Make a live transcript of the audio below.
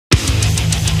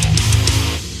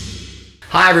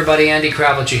Hi everybody, Andi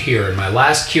Kravljaca here. In my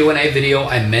last Q&A video,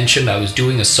 I mentioned I was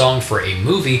doing a song for a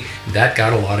movie that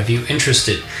got a lot of you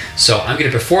interested. So I'm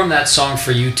going to perform that song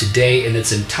for you today in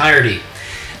its entirety.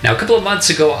 Now, a couple of months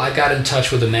ago, I got in touch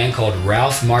with a man called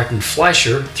Ralph Martin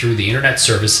Fleischer through the internet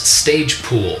service Stage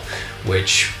Pool,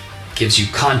 which gives you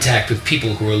contact with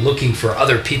people who are looking for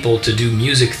other people to do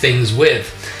music things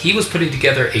with. He was putting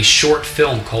together a short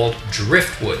film called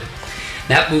Driftwood.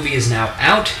 That movie is now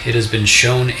out. It has been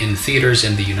shown in theaters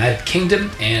in the United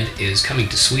Kingdom and is coming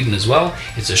to Sweden as well.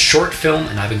 It's a short film,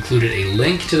 and I've included a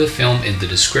link to the film in the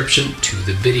description to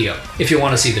the video. If you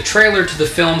want to see the trailer to the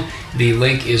film, the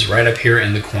link is right up here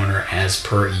in the corner as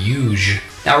per usual.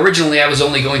 Now, originally I was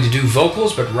only going to do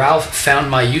vocals, but Ralph found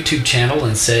my YouTube channel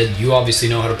and said, "You obviously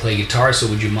know how to play guitar, so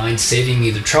would you mind saving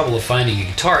me the trouble of finding a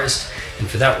guitarist?" And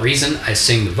for that reason, I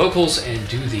sing the vocals and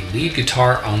do the lead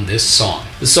guitar on this song.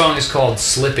 The song is called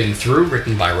Slipping Through,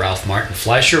 written by Ralph Martin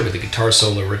Fleischer with a guitar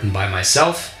solo written by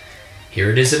myself. Here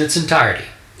it is in its entirety.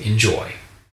 Enjoy.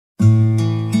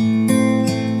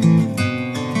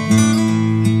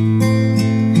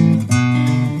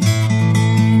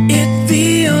 It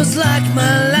feels like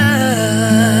my life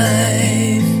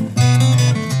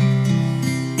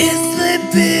is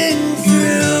slipping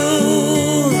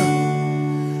through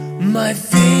my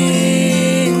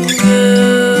fingers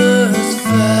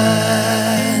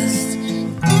fast.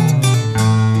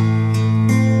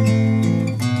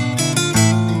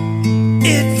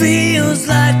 It feels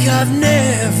like I've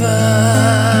never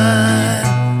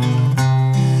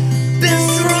been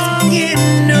strong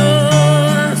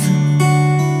enough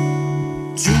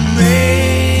to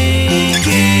make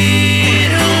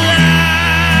it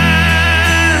last.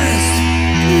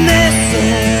 There's so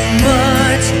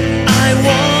much I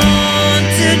want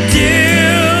to do.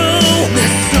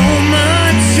 There's so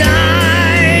much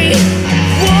I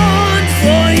want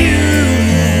for you,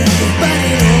 but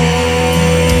it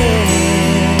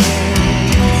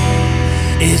all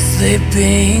is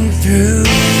slipping through.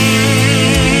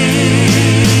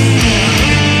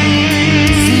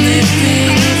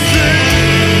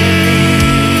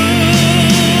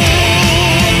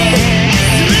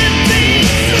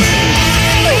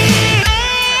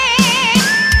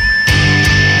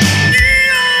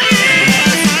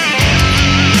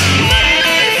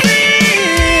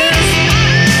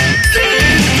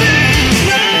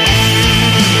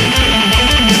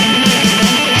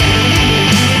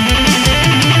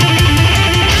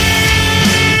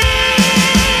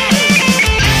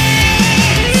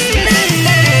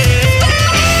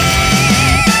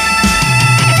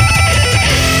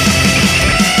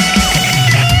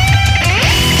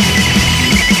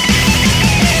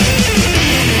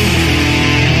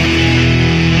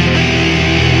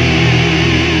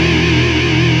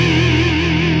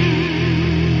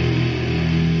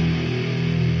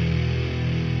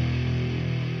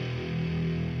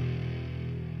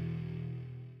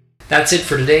 That's it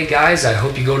for today, guys. I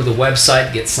hope you go to the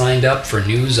website, get signed up for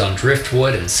news on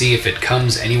Driftwood, and see if it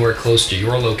comes anywhere close to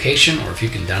your location or if you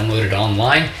can download it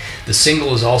online. The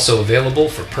single is also available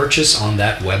for purchase on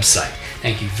that website.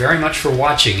 Thank you very much for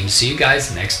watching, and see you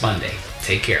guys next Monday.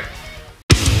 Take care.